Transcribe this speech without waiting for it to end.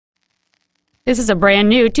This is a brand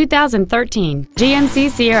new 2013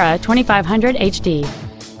 GMC Sierra 2500 HD.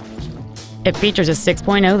 It features a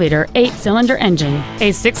 6.0-liter 8-cylinder engine,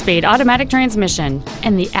 a 6-speed automatic transmission,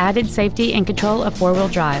 and the added safety and control of 4-wheel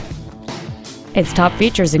drive. Its top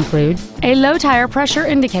features include a low tire pressure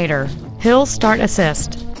indicator, hill start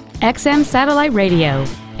assist, XM satellite radio,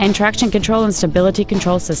 and traction control and stability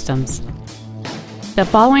control systems. The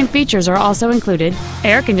following features are also included: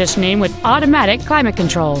 air conditioning with automatic climate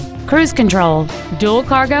control, cruise control, dual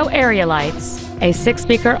cargo area lights, a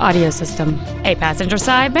 6-speaker audio system, a passenger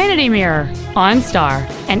side vanity mirror, OnStar,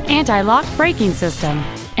 an anti-lock braking system,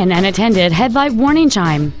 an unattended headlight warning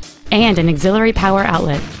chime, and an auxiliary power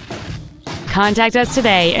outlet. Contact us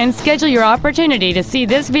today and schedule your opportunity to see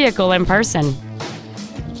this vehicle in person.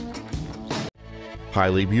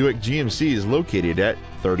 Hiley Buick GMC is located at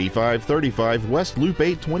 3535 West Loop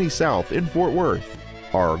 820 South in Fort Worth.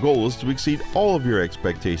 Our goal is to exceed all of your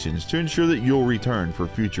expectations to ensure that you'll return for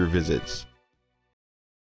future visits.